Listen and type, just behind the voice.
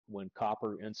when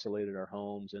copper insulated our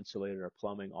homes, insulated our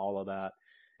plumbing, all of that.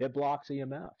 It blocks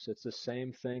EMFs. It's the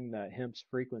same thing that hemp's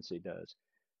frequency does.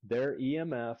 Their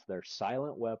EMF, their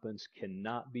silent weapons,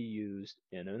 cannot be used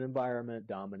in an environment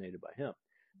dominated by hemp.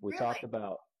 We Really? talked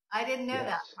about, I didn't know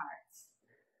that yes. part.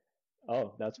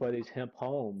 Oh, that's why these hemp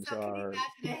homes So can you are, imagine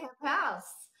a hemp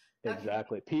house? Okay.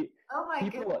 exactly. Oh my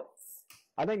People, goodness.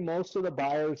 I think most of the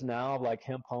buyers now of like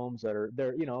hemp homes that are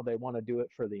they're, they want to do it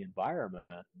for the environment.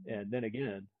 And then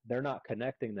again, they're not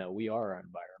connecting that we are our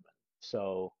environment.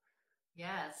 So if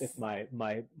Yes.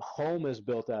 my home is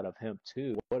built out of hemp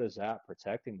too, what is that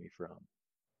protecting me from?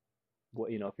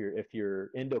 What, if your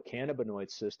endocannabinoid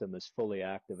system is fully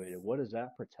activated, what does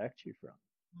that protect you from?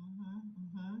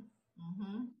 Mm-hmm.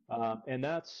 Mm-hmm. Mm-hmm. And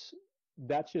that's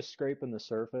just scraping the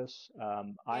surface.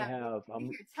 I Yeah. have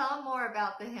Tell more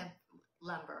about the hemp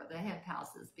lumber, the hemp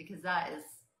houses, because that is,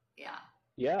 yeah.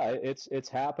 Yeah, it's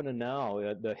happening now.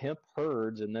 The hemp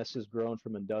herds, and this is grown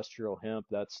from industrial hemp.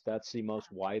 That's the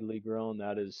most widely grown.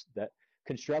 That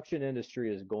construction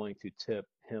industry is going to tip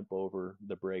hemp over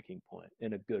the breaking point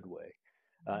in a good way,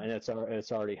 and it's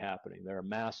already happening. There are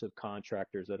massive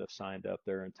contractors that have signed up.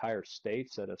 There are entire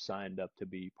states that have signed up to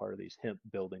be part of these hemp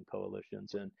building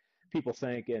coalitions. And people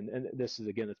think, and this is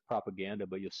again, it's propaganda,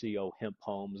 but you'll see hemp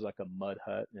homes like a mud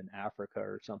hut in Africa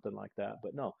or something like that.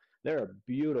 But no, there are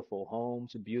beautiful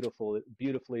homes,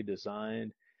 beautifully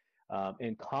designed,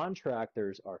 and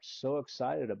contractors are so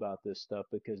excited about this stuff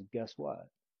because guess what?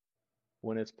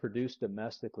 When it's produced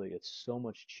domestically, it's so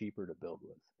much cheaper to build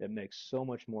with. It makes so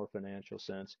much more financial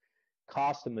sense.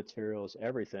 Cost of materials,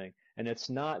 everything, and it's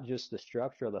not just the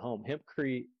structure of the home.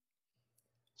 Hempcrete.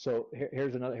 So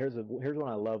here's one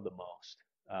I love the most.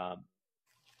 Um,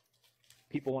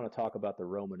 People want to talk about the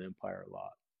Roman Empire a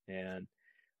lot, and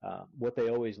what they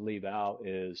always leave out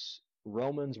is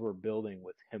Romans were building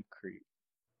with hempcrete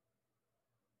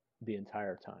the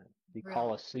entire time. The Really?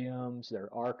 Colosseums, their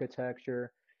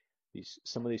architecture,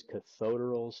 some of these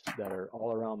cathedrals that are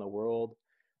all around the world,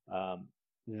 um,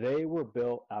 they were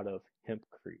built out of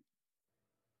hempcrete.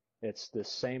 It's the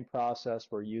same process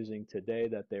we're using today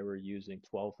that they were using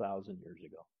 12,000 years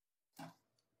ago.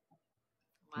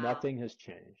 Wow. Nothing has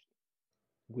changed.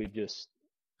 We've just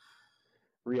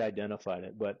re-identified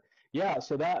it. But yeah,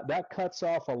 so that cuts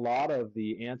off a lot of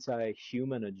the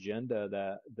anti-human agenda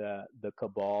that the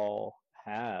cabal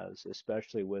has,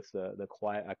 especially with the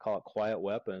quiet, I call it quiet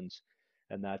weapons,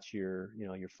 and that's your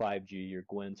 5G, your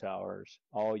Gwyn towers,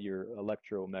 all your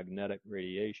electromagnetic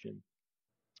radiation,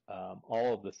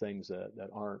 all of the things that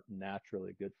aren't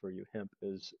naturally good for you. Hemp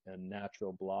is a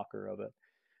natural blocker of it.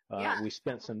 Yeah, We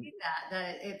spent some.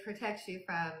 that it protects you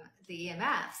from the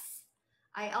EMFs.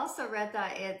 I also read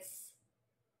that it's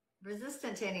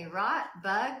resistant to any rot,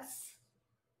 bugs,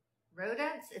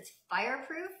 rodents. It's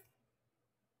fireproof,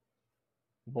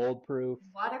 Mold-proof.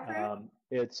 waterproof.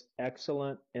 It's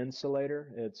excellent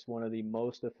insulator. It's one of the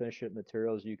most efficient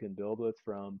materials you can build with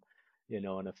from,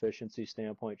 an efficiency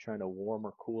standpoint, trying to warm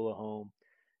or cool a home.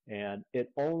 And it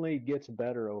only gets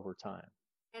better over time.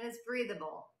 And it's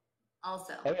breathable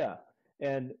also. Oh yeah.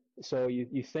 And so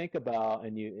you think about,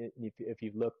 and if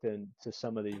you've looked into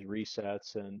some of these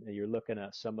resets and you're looking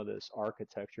at some of this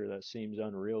architecture that seems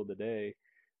unreal today,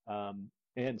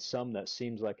 and some that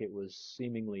seems like it was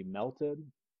seemingly melted,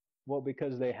 well,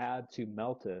 because they had to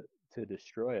melt it to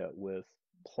destroy it with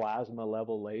plasma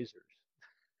level lasers.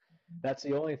 That's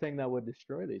the only thing that would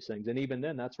destroy these things. And even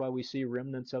then, that's why we see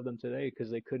remnants of them today, because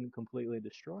they couldn't completely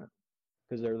destroy them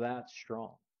because they're that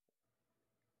strong.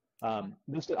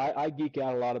 I geek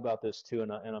out a lot about this too,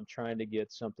 and I'm trying to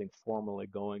get something formally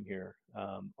going here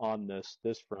on this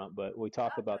front. But we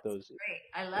talked about those. Great,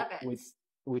 I love it.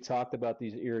 We talked about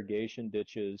these irrigation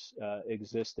ditches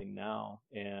existing now,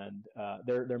 and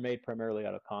they're made primarily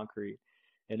out of concrete.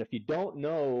 And if you don't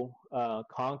know,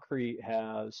 concrete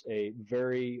has a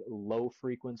very low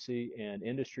frequency, and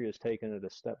industry has taken it a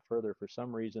step further. For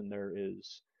some reason, there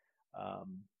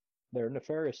are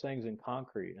nefarious things in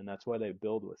concrete, and that's why they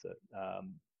build with it.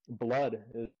 Blood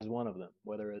is one of them,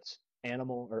 whether it's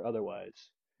animal or otherwise.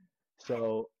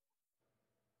 So,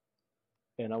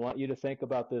 and I want you to think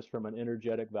about this from an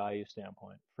energetic value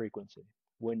standpoint, frequency.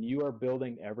 When you are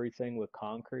building everything with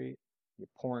concrete, you're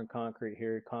pouring concrete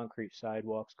here, concrete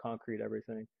sidewalks, concrete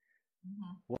everything.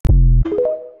 Mm-hmm.